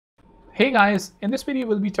Hey guys, in this video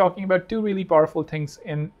we'll be talking about two really powerful things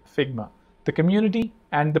in Figma, the community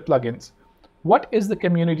and the plugins. What is the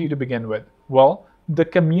community to begin with? Well, the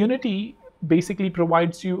community basically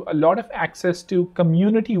provides you a lot of access to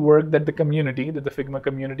community work that the Figma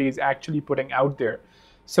community is actually putting out there.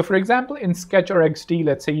 So for example, in Sketch or XD,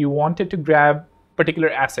 let's say you wanted to grab particular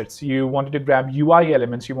assets. You wanted to grab UI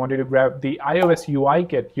elements, you wanted to grab the iOS UI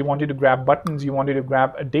kit, you wanted to grab buttons, you wanted to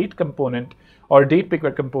grab a date component or a date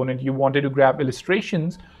picker component, you wanted to grab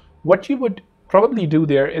illustrations. What you would probably do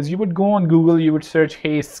there is you would go on Google, you would search,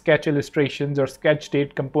 hey, sketch illustrations or sketch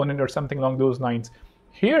date component or something along those lines.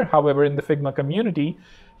 Here, however, in the Figma community,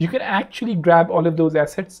 you can actually grab all of those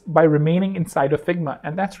assets by remaining inside of Figma,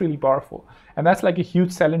 and that's really powerful. And that's like a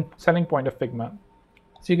huge selling point of Figma.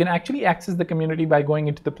 So you can actually access the community by going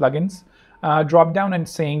into the plugins drop down and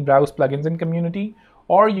saying browse plugins in community,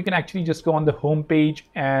 or you can actually just go on the home page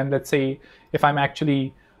and let's say if I'm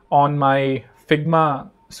actually on my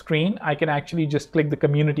Figma screen, I can actually just click the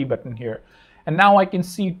community button here. And now I can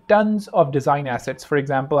see tons of design assets. For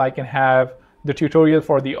example, I can have the tutorial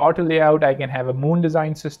for the auto layout, I can have a moon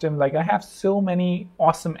design system. Like I have so many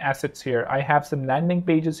awesome assets here. I have some landing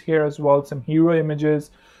pages here as well, some hero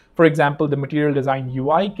images, for example, the material design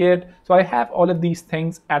UI kit. So I have all of these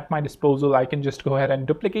things at my disposal. I can just go ahead and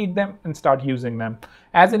duplicate them and start using them.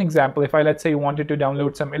 As an example, if I, let's say, wanted to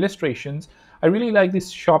download some illustrations, I really like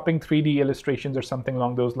these shopping 3D illustrations or something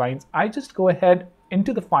along those lines. I just go ahead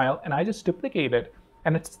into the file and I just duplicate it.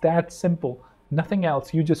 And it's that simple, nothing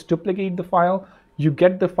else. You just duplicate the file, you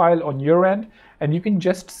get the file on your end, and you can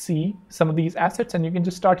just see some of these assets and you can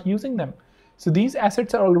just start using them. So these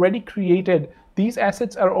assets are already created. These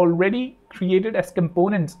assets are already created as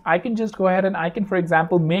components. I can just go ahead and I can, for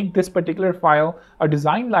example, make this particular file a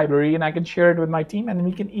design library and I can share it with my team and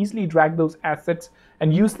we can easily drag those assets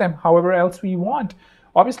and use them however else we want.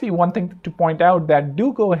 Obviously, one thing to point out that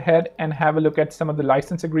do go ahead and have a look at some of the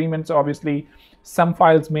license agreements. Obviously, some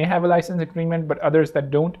files may have a license agreement, but others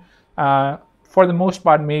that don't, for the most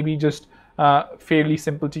part, maybe just fairly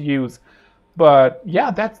simple to use. But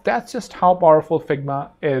yeah, that's just how powerful Figma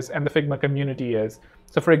is and the Figma community is.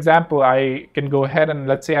 So for example, I can go ahead and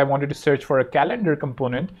let's say I wanted to search for a calendar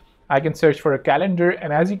component. I can search for a calendar,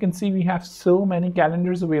 and as you can see, we have so many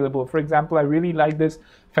calendars available. For example, I really like this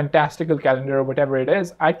fantastical calendar or whatever it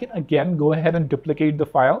is. I can again go ahead and duplicate the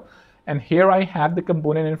file, and here I have the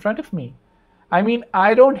component in front of me. I mean,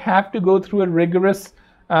 I don't have to go through a rigorous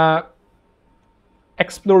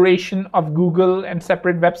exploration of Google and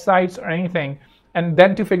separate websites or anything, and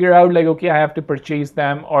then to figure out like, okay, I have to purchase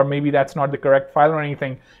them, or maybe that's not the correct file or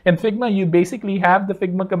anything. In Figma, you basically have the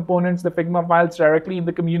Figma components, the Figma files directly in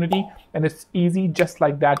the community, and it's easy just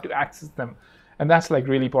like that to access them. And that's like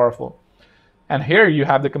really powerful. And here you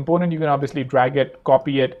have the component, you can obviously drag it,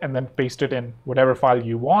 copy it, and then paste it in whatever file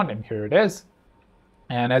you want, and here it is.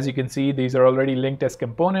 And as you can see, these are already linked as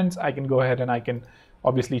components. I can go ahead and I can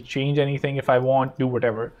obviously change anything if I want, do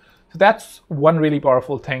whatever. So that's one really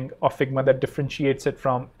powerful thing of Figma that differentiates it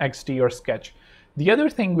from XD or Sketch. The other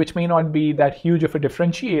thing, which may not be that huge of a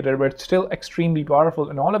differentiator, but it's still extremely powerful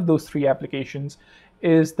in all of those three applications,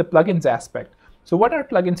 is the plugins aspect. So what are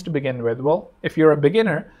plugins to begin with? Well, if you're a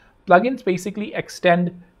beginner, plugins basically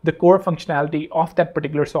extend the core functionality of that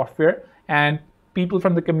particular software, and people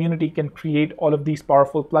from the community can create all of these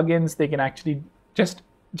powerful plugins. They can actually just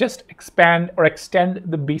expand or extend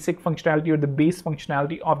the basic functionality or the base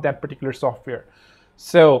functionality of that particular software.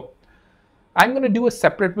 So I'm going to do a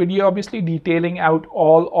separate video, obviously, detailing out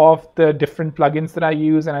all of the different plugins that I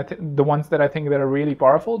use and the ones that I think that are really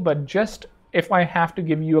powerful. But just if I have to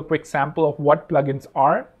give you a quick sample of what plugins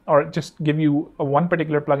are, or just give you one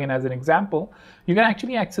particular plugin as an example, you can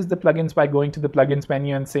actually access the plugins by going to the plugins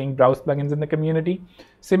menu and saying browse plugins in the community.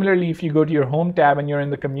 Similarly, if you go to your home tab and you're in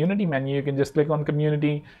the community menu, you can just click on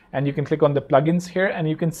community and you can click on the plugins here and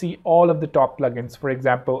you can see all of the top plugins. For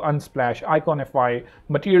example, Unsplash, Iconify,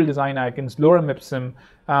 Material Design Icons, Lorem Ipsum,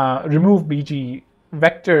 Remove BG,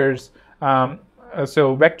 Vectors,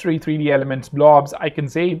 so vectory 3D elements, blobs,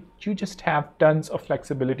 icons, you just have tons of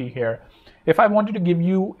flexibility here. If I wanted to give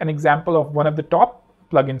you an example of one of the top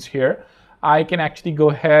plugins here, I can actually go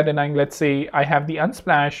ahead and let's say I have the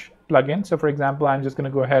Unsplash plugin. So for example, I'm just going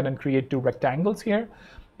to go ahead and create two rectangles here.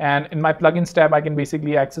 And in my plugins tab, I can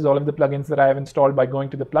basically access all of the plugins that I have installed by going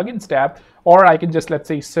to the plugins tab, or I can just, let's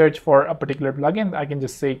say, search for a particular plugin. I can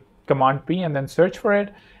just say Command P and then search for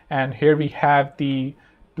it. And here we have the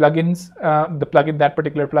plugins, that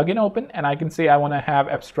particular plugin open, and I can say I want to have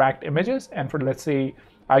abstract images, and for let's say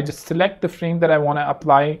I just select the frame that I want to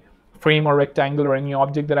apply, frame or rectangle or any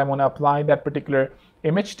object that I want to apply that particular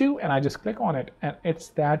image to, and I just click on it, and it's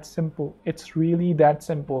that simple. It's really that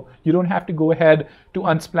simple. You don't have to go ahead to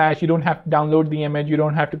Unsplash. You don't have to download the image. You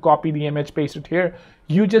don't have to copy the image, paste it here.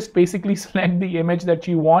 You just basically select the image that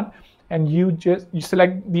you want, and you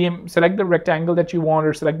select the rectangle that you want,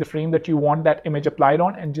 or select the frame that you want that image applied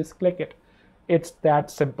on, and just click it. It's that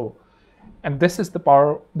simple. And this is the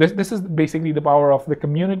power. This is basically the power of the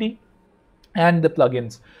community and the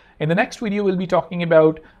plugins. In the next video, we'll be talking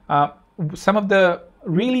about some of the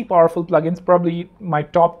really powerful plugins, probably my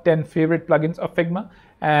top 10 favorite plugins of Figma,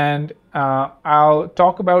 and I'll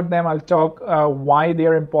talk about them. I'll talk why they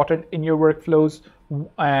are important in your workflows,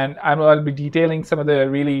 and I'll be detailing some of the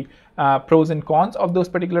really pros and cons of those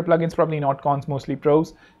particular plugins, probably not cons, mostly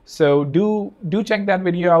pros. So do check that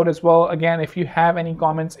video out as well. Again, if you have any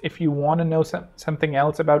comments, if you want to know something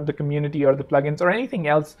else about the community or the plugins or anything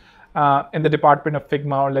else in the department of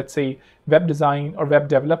Figma, or let's say web design or web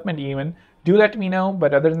development even, do let me know.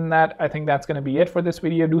 But other than that, I think that's going to be it for this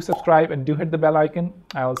video. Do subscribe and do hit the bell icon.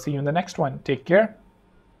 I'll see you in the next one. Take care.